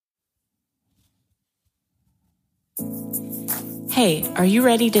Hey, are you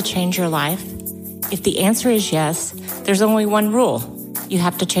ready to change your life? If the answer is yes, there's only one rule. You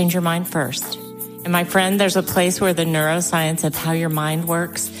have to change your mind first. And my friend, there's a place where the neuroscience of how your mind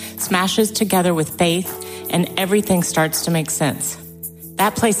works smashes together with faith and everything starts to make sense.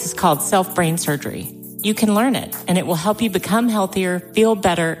 That place is called self-brain surgery. You can learn it, and it will help you become healthier, feel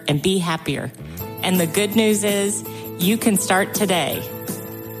better, and be happier. And the good news is you can start today.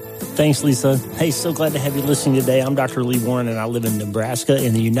 Thanks, Lisa. Hey, so glad to have you listening today. I'm Dr. Lee Warren, and I live in Nebraska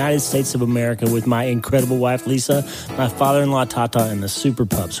in the United States of America with my incredible wife, Lisa, my father-in-law, Tata, and the super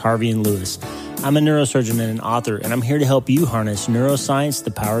pups, Harvey and Lewis. I'm a neurosurgeon and an author, and I'm here to help you harness neuroscience,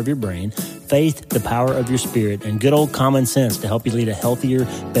 the power of your brain, faith, the power of your spirit, and good old common sense to help you lead a healthier,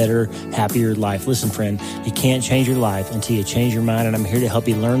 better, happier life. Listen, friend, you can't change your life until you change your mind, and I'm here to help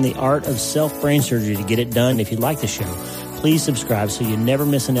you learn the art of self-brain surgery to get it done. If you like the show, please subscribe so you never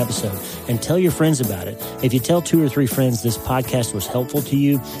miss an episode, and tell your friends about it. If you tell 2 or 3 friends this podcast was helpful to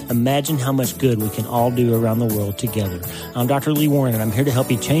you, imagine how much good we can all do around the world together. I'm Dr. Lee Warren, and I'm here to help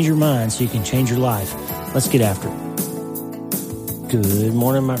you change your mind so you can change your life. Let's get after it. Good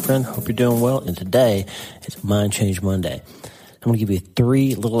morning, my friend. Hope you're doing well. And today, it's Mind Change Monday. I'm going to give you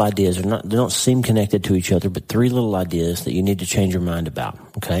 3 little ideas. They don't seem connected to each other, but 3 little ideas that you need to change your mind about,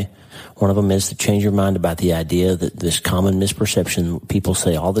 okay? One of them is to change your mind about the idea that this common misperception people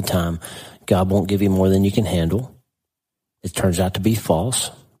say all the time, God won't give you more than you can handle. It turns out to be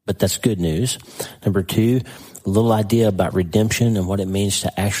false, but that's good news. Number 2, a little idea about redemption and what it means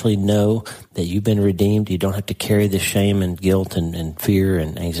to actually know that you've been redeemed. You don't have to carry the shame and guilt and fear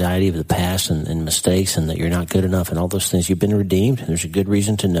and anxiety of the past and mistakes and that you're not good enough and all those things. You've been redeemed. There's a good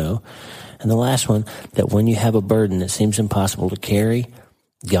reason to know. And the last one, that when you have a burden that seems impossible to carry,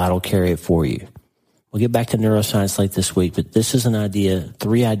 God will carry it for you. We'll get back to neuroscience late this week, but this is an idea,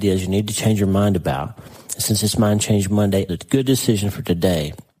 3 ideas you need to change your mind about. And since it's Mind Change Monday, it's a good decision for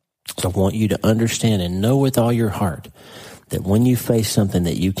today. So I want you to understand and know with all your heart that when you face something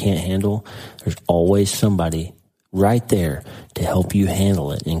that you can't handle, there's always somebody right there to help you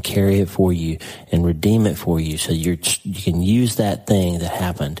handle it and carry it for you and redeem it for you so you can use that thing that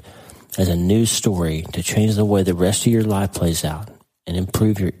happened as a news story to change the way the rest of your life plays out and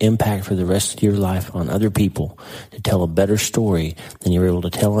improve your impact for the rest of your life on other people, to tell a better story than you're able to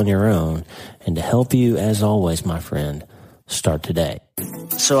tell on your own, and to help you, as always, my friend, start today.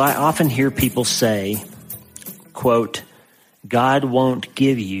 So I often hear people say, quote, God won't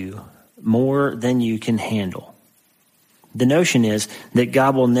give you more than you can handle. The notion is that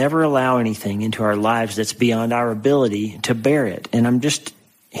God will never allow anything into our lives that's beyond our ability to bear it. And I'm just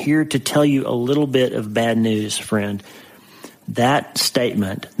here to tell you a little bit of bad news, friend. That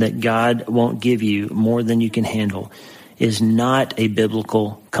statement that God won't give you more than you can handle is not a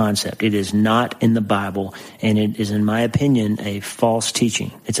biblical concept. It is not in the Bible, and it is, in my opinion, a false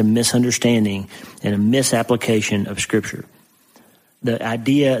teaching. It's a misunderstanding and a misapplication of Scripture. The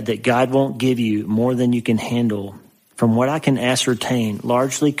idea that God won't give you more than you can handle, from what I can ascertain,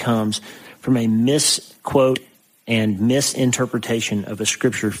 largely comes from a misquote and misinterpretation of a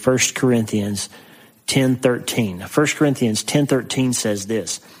Scripture, 1 Corinthians 10:13. 1 Corinthians 10:13 says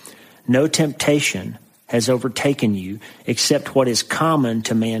this, no temptation has overtaken you except what is common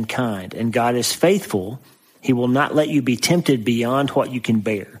to mankind. And God is faithful. He will not let you be tempted beyond what you can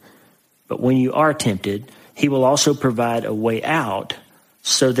bear. But when you are tempted, he will also provide a way out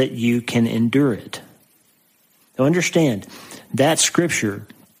so that you can endure it. Now understand, that scripture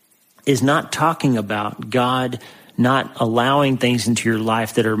is not talking about God not allowing things into your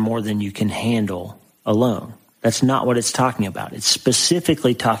life that are more than you can handle alone. That's not what it's talking about. It's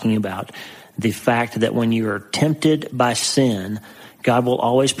specifically talking about the fact that when you are tempted by sin, God will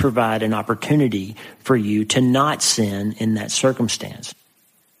always provide an opportunity for you to not sin in that circumstance.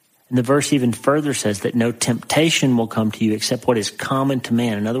 And the verse even further says that no temptation will come to you except what is common to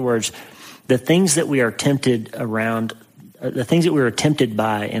man. In other words, the things that we are tempted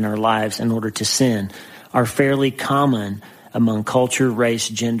by in our lives in order to sin are fairly common among culture, race,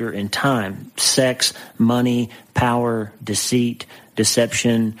 gender, and time. Sex, money, power, deceit,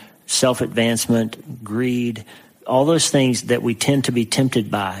 deception, self-advancement, greed, all those things that we tend to be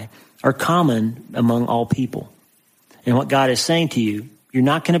tempted by are common among all people. And what God is saying to you, you're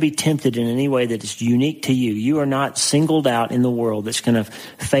not going to be tempted in any way that is unique to you. You are not singled out in the world that's going to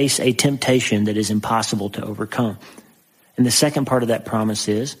face a temptation that is impossible to overcome. And the second part of that promise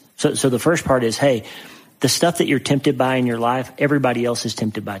is, so the first part is, hey, the stuff that you're tempted by in your life, everybody else is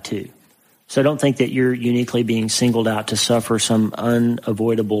tempted by too. So don't think that you're uniquely being singled out to suffer some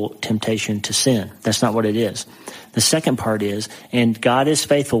unavoidable temptation to sin. That's not what it is. The second part is, and God is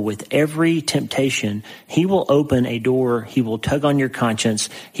faithful with every temptation. He will open a door. He will tug on your conscience.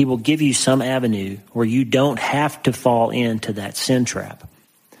 He will give you some avenue where you don't have to fall into that sin trap.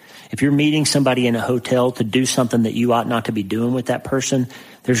 If you're meeting somebody in a hotel to do something that you ought not to be doing with that person,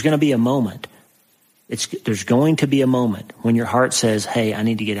 there's going to be a moment. There's going to be a moment when your heart says, hey, I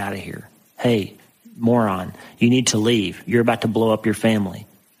need to get out of here. Hey, moron, you need to leave. You're about to blow up your family.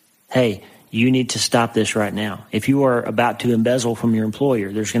 Hey, you need to stop this right now. If you are about to embezzle from your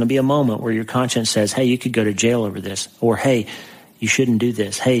employer, there's going to be a moment where your conscience says, hey, you could go to jail over this. Or, hey, you shouldn't do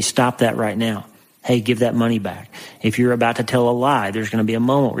this. Hey, stop that right now. Hey, give that money back. If you're about to tell a lie, there's going to be a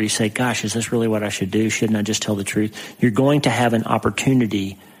moment where you say, gosh, is this really what I should do? Shouldn't I just tell the truth? You're going to have an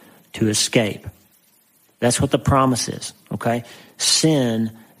opportunity to escape. That's what the promise is, okay?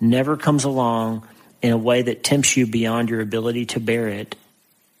 Sin never comes along in a way that tempts you beyond your ability to bear it,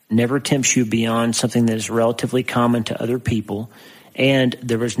 never tempts you beyond something that is relatively common to other people, and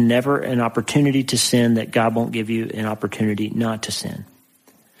there was never an opportunity to sin that God won't give you an opportunity not to sin.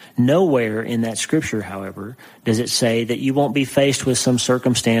 Nowhere in that scripture, however, does it say that you won't be faced with some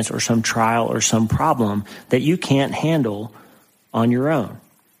circumstance or some trial or some problem that you can't handle on your own.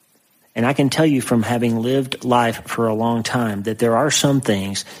 And I can tell you from having lived life for a long time that there are some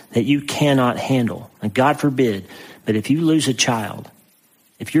things that you cannot handle. And God forbid, but if you lose a child,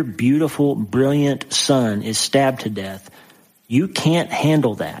 if your beautiful, brilliant son is stabbed to death, you can't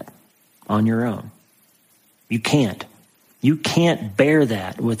handle that on your own. You can't. You can't bear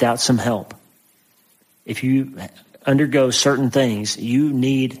that without some help. If you undergo certain things, you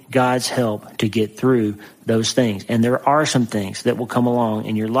need God's help to get through those things. And there are some things that will come along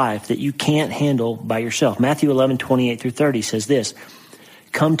in your life that you can't handle by yourself. Matthew 11:28-30 says this,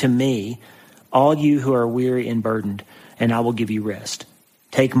 come to me, all you who are weary and burdened, and I will give you rest.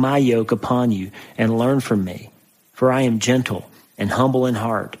 Take my yoke upon you and learn from me, for I am gentle and humble in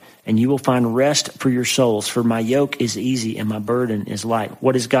heart, and you will find rest for your souls, for my yoke is easy and my burden is light.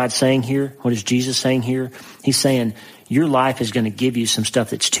 What is God saying here? What is Jesus saying here? He's saying your life is going to give you some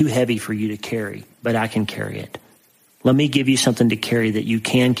stuff that's too heavy for you to carry, but I can carry it. Let me give you something to carry that you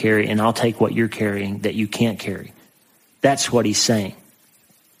can carry, and I'll take what you're carrying that you can't carry. That's what he's saying.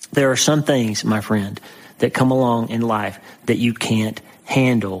 There are some things, my friend, that come along in life that you can't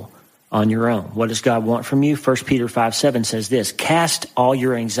handle on your own. What does God want from you? 1 Peter 5:7 says this, cast all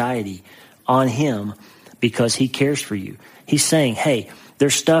your anxiety on him because he cares for you. He's saying, hey,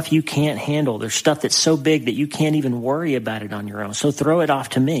 there's stuff you can't handle. There's stuff that's so big that you can't even worry about it on your own. So throw it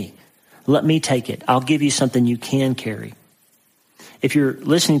off to me. Let me take it. I'll give you something you can carry. If you're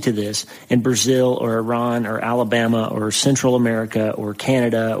listening to this in Brazil or Iran or Alabama or Central America or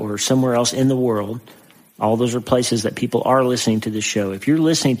Canada or somewhere else in the world, all those are places that people are listening to this show. If you're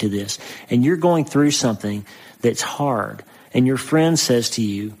listening to this and you're going through something that's hard and your friend says to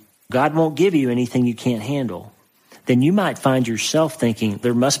you, God won't give you anything you can't handle, then you might find yourself thinking,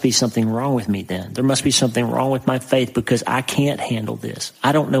 there must be something wrong with me then. There must be something wrong with my faith because I can't handle this.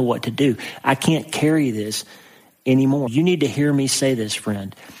 I don't know what to do. I can't carry this anymore. You need to hear me say this,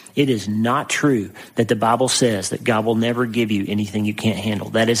 friend. It is not true that the Bible says that God will never give you anything you can't handle.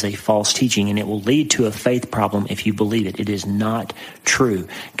 That is a false teaching, and it will lead to a faith problem if you believe it. It is not true.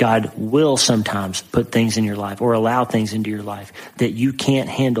 God will sometimes put things in your life or allow things into your life that you can't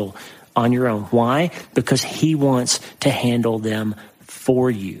handle on your own. Why? Because he wants to handle them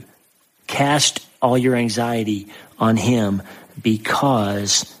for you. Cast all your anxiety on him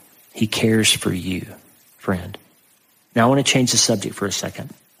because he cares for you, friend. Now I want to change the subject for a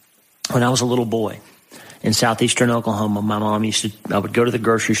second. When I was a little boy in southeastern Oklahoma, my mom I would go to the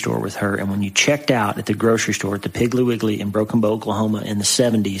grocery store with her, and when you checked out at the grocery store at the Piggly Wiggly in Broken Bow, Oklahoma in the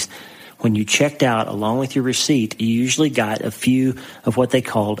 70s, when you checked out along with your receipt, you usually got a few of what they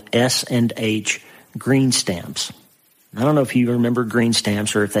called S&H green stamps. I don't know if you remember green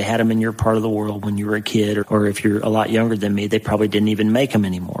stamps or if they had them in your part of the world when you were a kid, or if you're a lot younger than me, they probably didn't even make them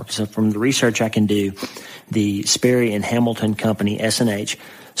anymore. So from the research I can do, the Sperry and Hamilton company, S&H,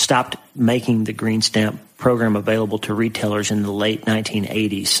 stopped making the green stamp program available to retailers in the late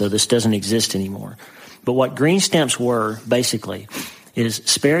 1980s, so this doesn't exist anymore. But what green stamps were, basically, is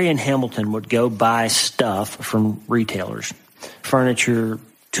Sperry and Hamilton would go buy stuff from retailers, furniture,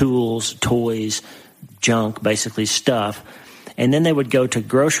 tools, toys, junk, basically stuff, and then they would go to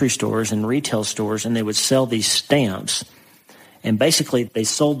grocery stores and retail stores and they would sell these stamps. And basically, they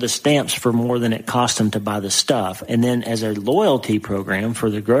sold the stamps for more than it cost them to buy the stuff. And then as a loyalty program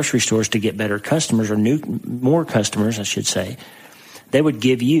for the grocery stores to get better customers, or more customers, I should say, they would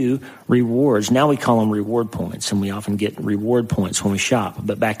give you rewards. Now we call them reward points, and we often get reward points when we shop.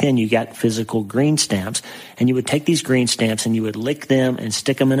 But back then you got physical green stamps, and you would take these green stamps and you would lick them and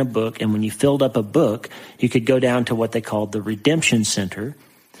stick them in a book. And when you filled up a book, you could go down to what they called the Redemption Center,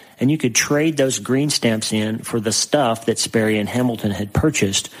 and you could trade those green stamps in for the stuff that Sperry and Hamilton had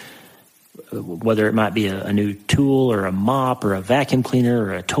purchased, whether it might be a new tool or a mop or a vacuum cleaner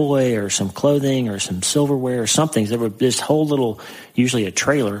or a toy or some clothing or some silverware or something. There was this whole little, usually a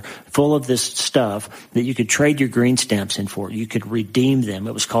trailer, full of this stuff that you could trade your green stamps in for. You could redeem them.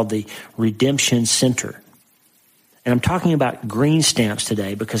 It was called the Redemption Center. And I'm talking about green stamps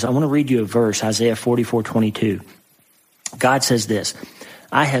today because I want to read you a verse, Isaiah 44:22. God says this,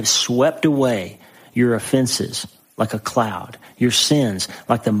 I have swept away your offenses like a cloud, your sins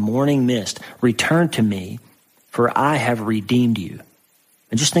like the morning mist. Return to me, for I have redeemed you.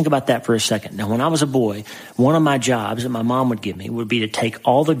 And just think about that for a second. Now, when I was a boy, one of my jobs that my mom would give me would be to take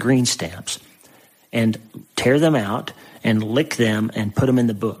all the green stamps and tear them out and lick them and put them in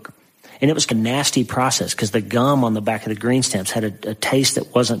the book. And it was a nasty process because the gum on the back of the green stamps had a taste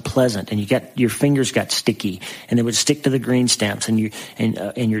that wasn't pleasant, and your fingers got sticky, and they would stick to the green stamps, and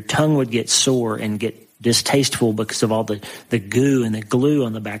your tongue would get sore and get distasteful because of all the goo and the glue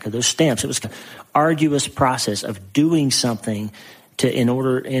on the back of those stamps. It was an arduous process of doing something in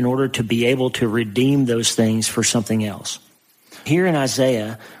order to be able to redeem those things for something else. Here in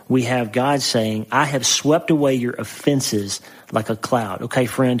Isaiah, we have God saying, I have swept away your offenses like a cloud. Okay,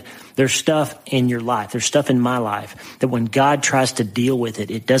 friend, there's stuff in your life, there's stuff in my life that when God tries to deal with it,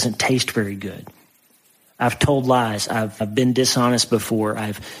 it doesn't taste very good. I've told lies. I've been dishonest before.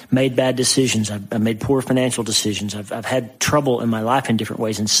 I've made bad decisions. I've made poor financial decisions. I've had trouble in my life in different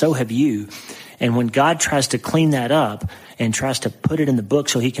ways, and so have you. And when God tries to clean that up and tries to put it in the book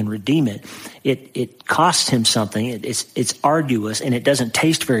so he can redeem it, it costs him something. It's arduous, and it doesn't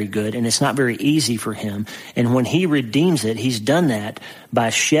taste very good, and it's not very easy for him. And when he redeems it, he's done that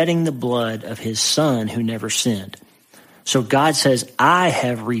by shedding the blood of his son who never sinned. So God says, I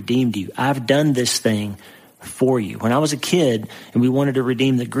have redeemed you. I've done this thing for you. When I was a kid and we wanted to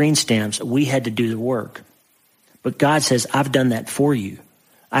redeem the green stamps, we had to do the work. But God says, I've done that for you.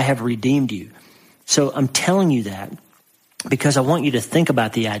 I have redeemed you. So I'm telling you that because I want you to think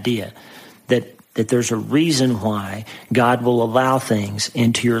about the idea that there's a reason why God will allow things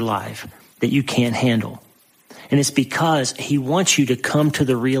into your life that you can't handle. And it's because he wants you to come to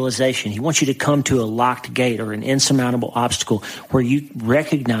the realization. He wants you to come to a locked gate or an insurmountable obstacle where you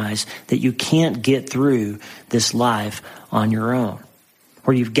recognize that you can't get through this life on your own.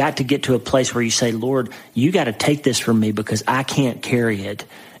 Where you've got to get to a place where you say, Lord, you got to take this from me because I can't carry it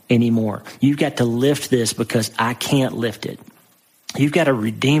anymore. You've got to lift this because I can't lift it. You've got to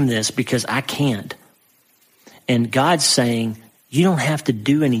redeem this because I can't. And God's saying, you don't have to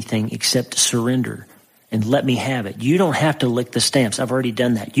do anything except surrender and let me have it. You don't have to lick the stamps. I've already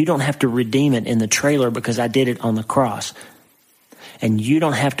done that. You don't have to redeem it in the trailer because I did it on the cross. And you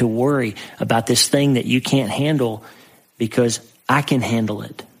don't have to worry about this thing that you can't handle because I can handle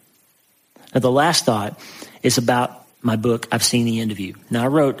it. Now, the last thought is about my book, I've Seen the End of You. Now, I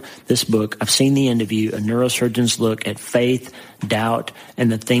wrote this book, I've Seen the End of You, a neurosurgeon's look at faith, doubt,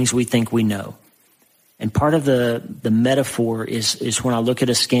 and the things we think we know. And part of the metaphor is when I look at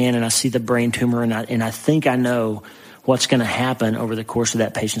a scan and I see the brain tumor and I think I know what's going to happen over the course of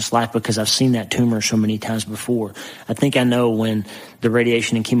that patient's life because I've seen that tumor so many times before. I think I know when the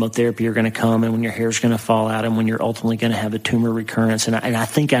radiation and chemotherapy are going to come and when your hair is going to fall out and when you're ultimately going to have a tumor recurrence. And I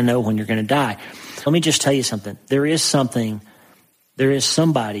think I know when you're going to die. Let me just tell you something. There is somebody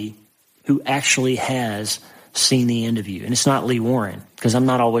who actually has seen the end of you. And it's not Lee Warren because I'm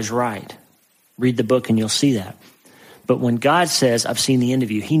not always right. Read the book and you'll see that. But when God says, I've seen the end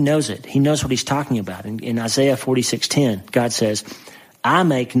of you, he knows it. He knows what he's talking about. In Isaiah 46:10, God says, I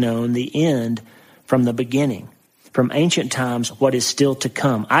make known the end from the beginning, from ancient times what is still to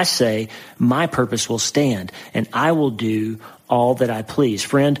come. I say, my purpose will stand, and I will do all that I please.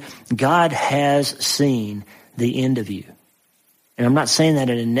 Friend, God has seen the end of you. And I'm not saying that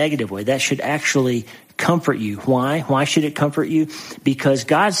in a negative way. That should actually comfort you. Why? Why should it comfort you? Because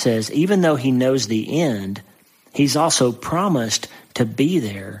God says, even though he knows the end, he's also promised to be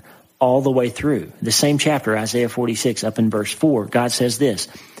there all the way through. The same chapter, Isaiah 46, up in verse 4, God says this,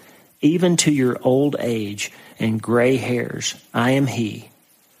 even to your old age and gray hairs, I am he.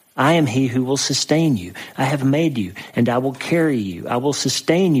 I am he who will sustain you. I have made you, and I will carry you. I will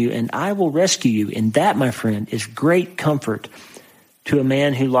sustain you, and I will rescue you. And that, my friend, is great comfort to a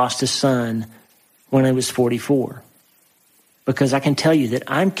man who lost a son when he was 44. Because I can tell you that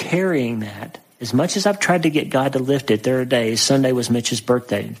I'm carrying that As much as I've tried to get God to lift it, there are days, Sunday was Mitch's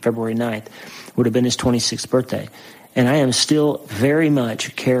birthday, February 9th, would have been his 26th birthday. And I am still very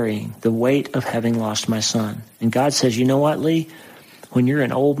much carrying the weight of having lost my son. And God says, you know what, Lee? When you're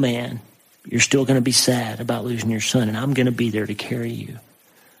an old man, you're still going to be sad about losing your son, and I'm going to be there to carry you.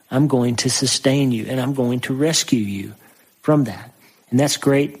 I'm going to sustain you, and I'm going to rescue you from that. And that's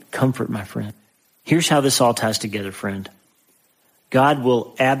great comfort, my friend. Here's how this all ties together, friend. God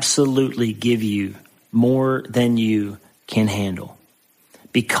will absolutely give you more than you can handle,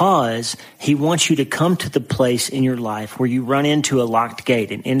 because he wants you to come to the place in your life where you run into a locked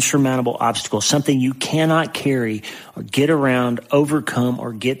gate, an insurmountable obstacle, something you cannot carry or get around, overcome,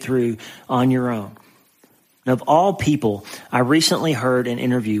 or get through on your own. And of all people, I recently heard an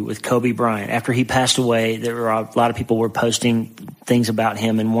interview with Kobe Bryant. After he passed away, there were a lot of people were posting things about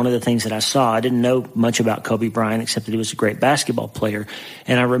him. And one of the things that I saw, I didn't know much about Kobe Bryant except that he was a great basketball player.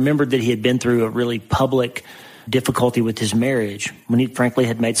 And I remembered that he had been through a really public difficulty with his marriage when he frankly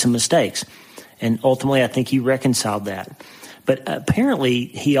had made some mistakes. And ultimately, I think he reconciled that. But apparently,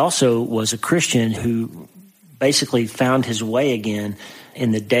 he also was a Christian who basically found his way again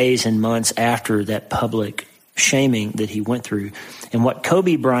in the days and months after that public shaming that he went through. And what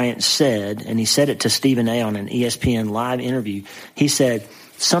Kobe Bryant said, and he said it to Stephen A. on an ESPN live interview, he said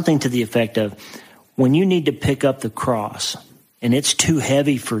something to the effect of, when you need to pick up the cross and it's too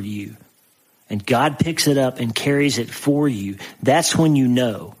heavy for you, and God picks it up and carries it for you, that's when you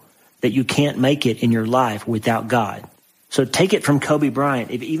know that you can't make it in your life without God. So take it from Kobe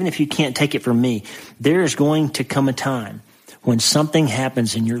Bryant. Even if you can't take it from me, there is going to come a time when something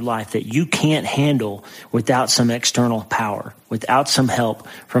happens in your life that you can't handle without some external power, without some help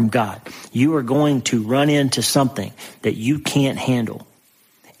from God. You are going to run into something that you can't handle.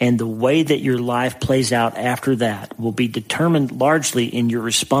 And the way that your life plays out after that will be determined largely in your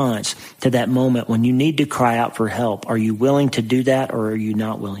response to that moment when you need to cry out for help. Are you willing to do that, or are you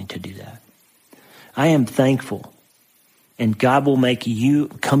not willing to do that? I am thankful, and God will make you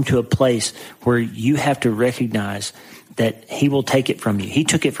come to a place where you have to recognize that he will take it from you. He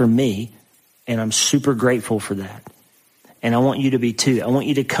took it from me, and I'm super grateful for that. And I want you to be too. I want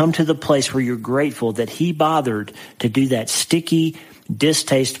you to come to the place where you're grateful that he bothered to do that sticky,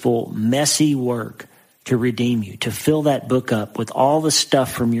 distasteful, messy work to redeem you, to fill that book up with all the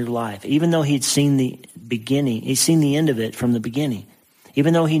stuff from your life. Even though he'd seen the beginning, he'd seen the end of it from the beginning.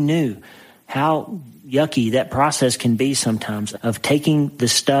 Even though he knew how yucky that process can be sometimes of taking the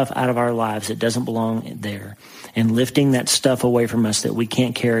stuff out of our lives that doesn't belong there and lifting that stuff away from us that we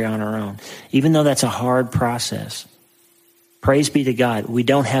can't carry on our own. Even though that's a hard process, praise be to God, we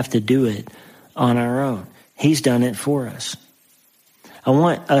don't have to do it on our own. He's done it for us. I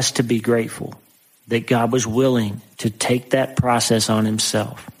want us to be grateful that God was willing to take that process on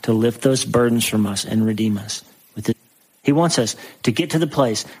himself, to lift those burdens from us and redeem us. He wants us to get to the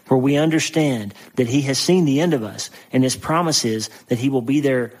place where we understand that he has seen the end of us, and his promise is that he will be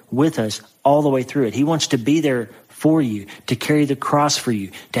there with us all the way through it. He wants to be there for you, to carry the cross for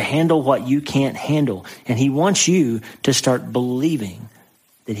you, to handle what you can't handle. And he wants you to start believing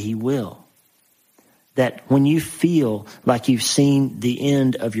that he will. That when you feel like you've seen the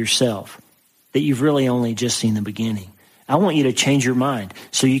end of yourself, that you've really only just seen the beginning. I want you to change your mind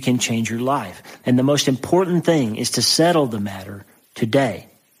so you can change your life. And the most important thing is to settle the matter today.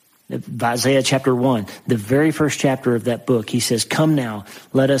 Isaiah chapter 1, the very first chapter of that book, he says, come now,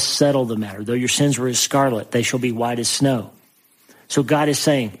 let us settle the matter. Though your sins were as scarlet, they shall be white as snow. So God is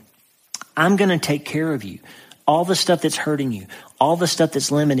saying, I'm going to take care of you. All the stuff that's hurting you, all the stuff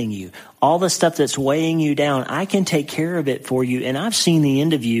that's limiting you, all the stuff that's weighing you down, I can take care of it for you. And I've seen the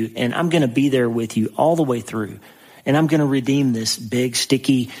end of you, and I'm going to be there with you all the way through. And I'm going to redeem this big,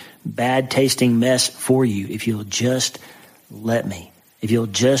 sticky, bad-tasting mess for you if you'll just let me, if you'll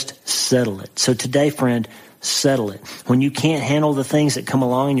just settle it. So today, friend, settle it. When you can't handle the things that come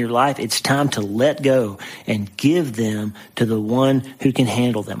along in your life, it's time to let go and give them to the one who can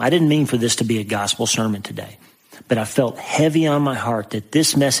handle them. I didn't mean for this to be a gospel sermon today, but I felt heavy on my heart that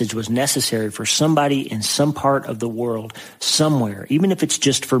this message was necessary for somebody in some part of the world somewhere, even if it's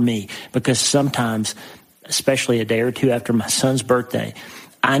just for me, because sometimes, especially a day or two after my son's birthday,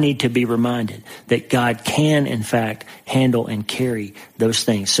 I need to be reminded that God can, in fact, handle and carry those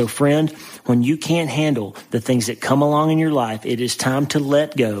things. So, friend, when you can't handle the things that come along in your life, it is time to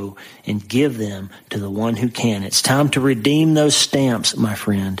let go and give them to the one who can. It's time to redeem those stamps, my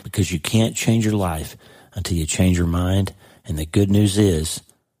friend. Because you can't change your life until you change your mind. And the good news is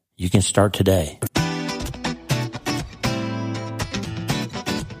you can start today.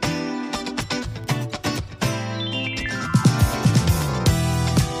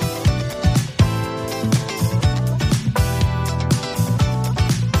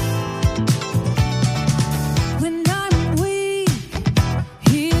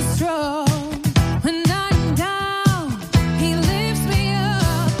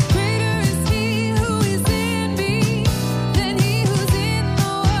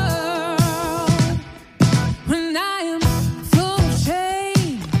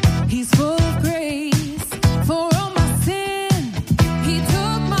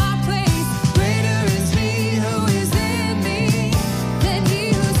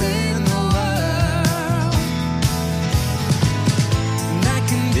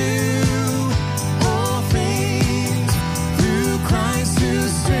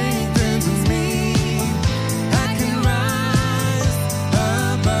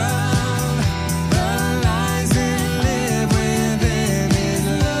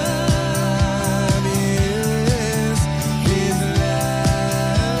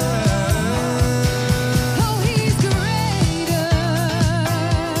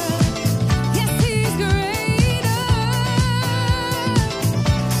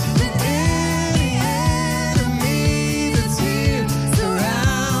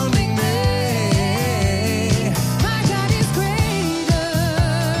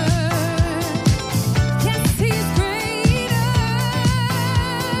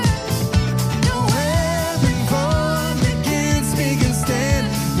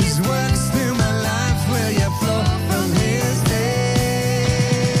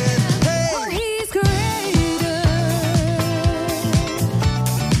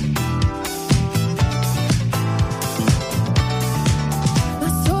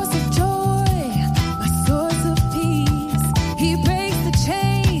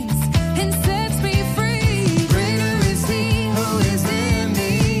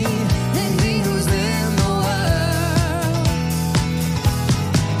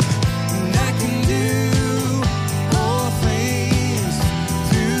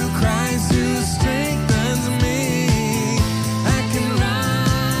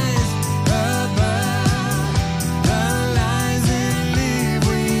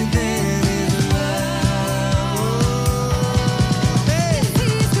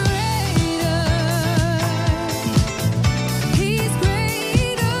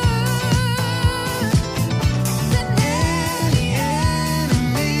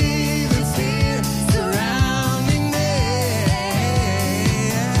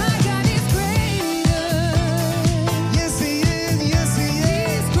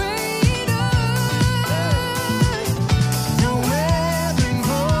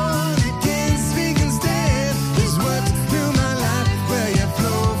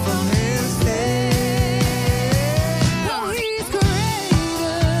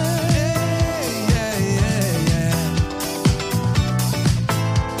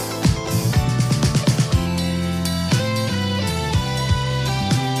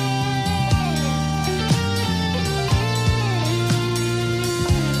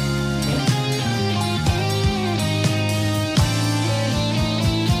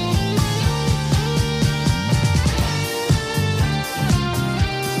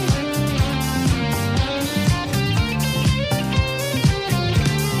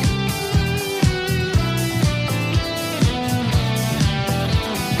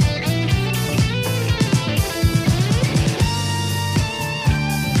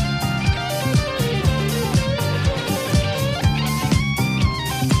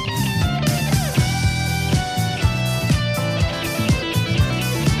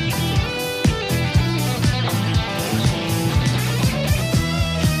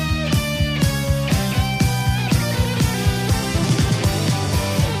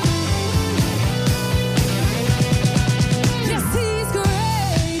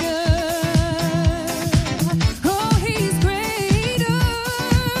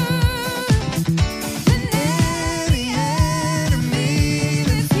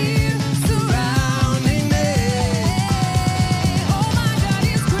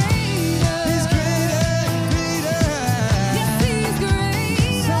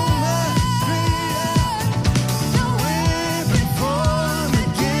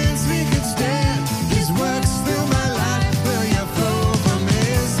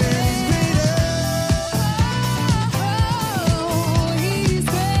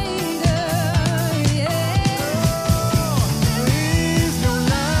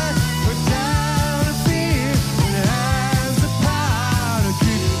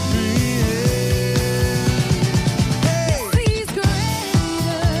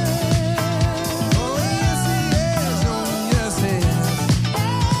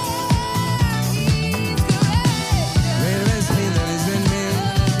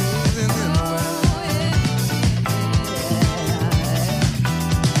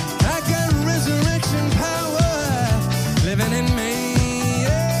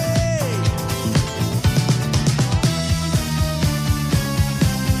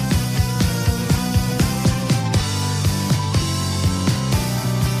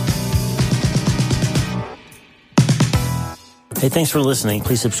 Hey, thanks for listening.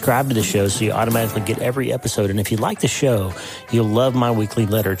 Please subscribe to the show so you automatically get every episode. And if you like the show, you'll love my weekly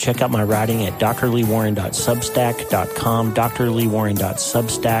letter. Check out my writing at drleewarren.substack.com,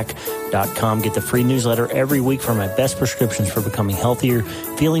 drleewarren.substack.com. Get the free newsletter every week for my best prescriptions for becoming healthier,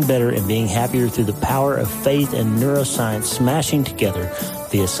 feeling better, and being happier through the power of faith and neuroscience smashing together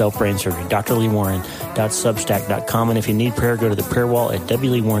via self-brain surgery. drleewarren.substack.com. And if you need prayer, go to the prayer wall at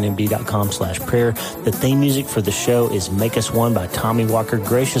wleewarrenmd.com/prayer. The theme music for the show is Make Us One by Tommy Walker,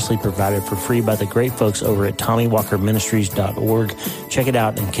 graciously provided for free by the great folks over at TommyWalkerMinistries.org. Check it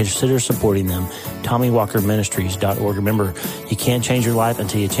out and consider supporting them. TommyWalkerMinistries.org. Remember, you can't change your life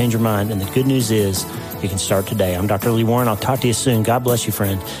until you change your mind. And the good news is you can start today. I'm Dr. Lee Warren. I'll talk to you soon. God bless you,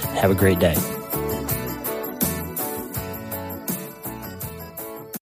 friend. Have a great day.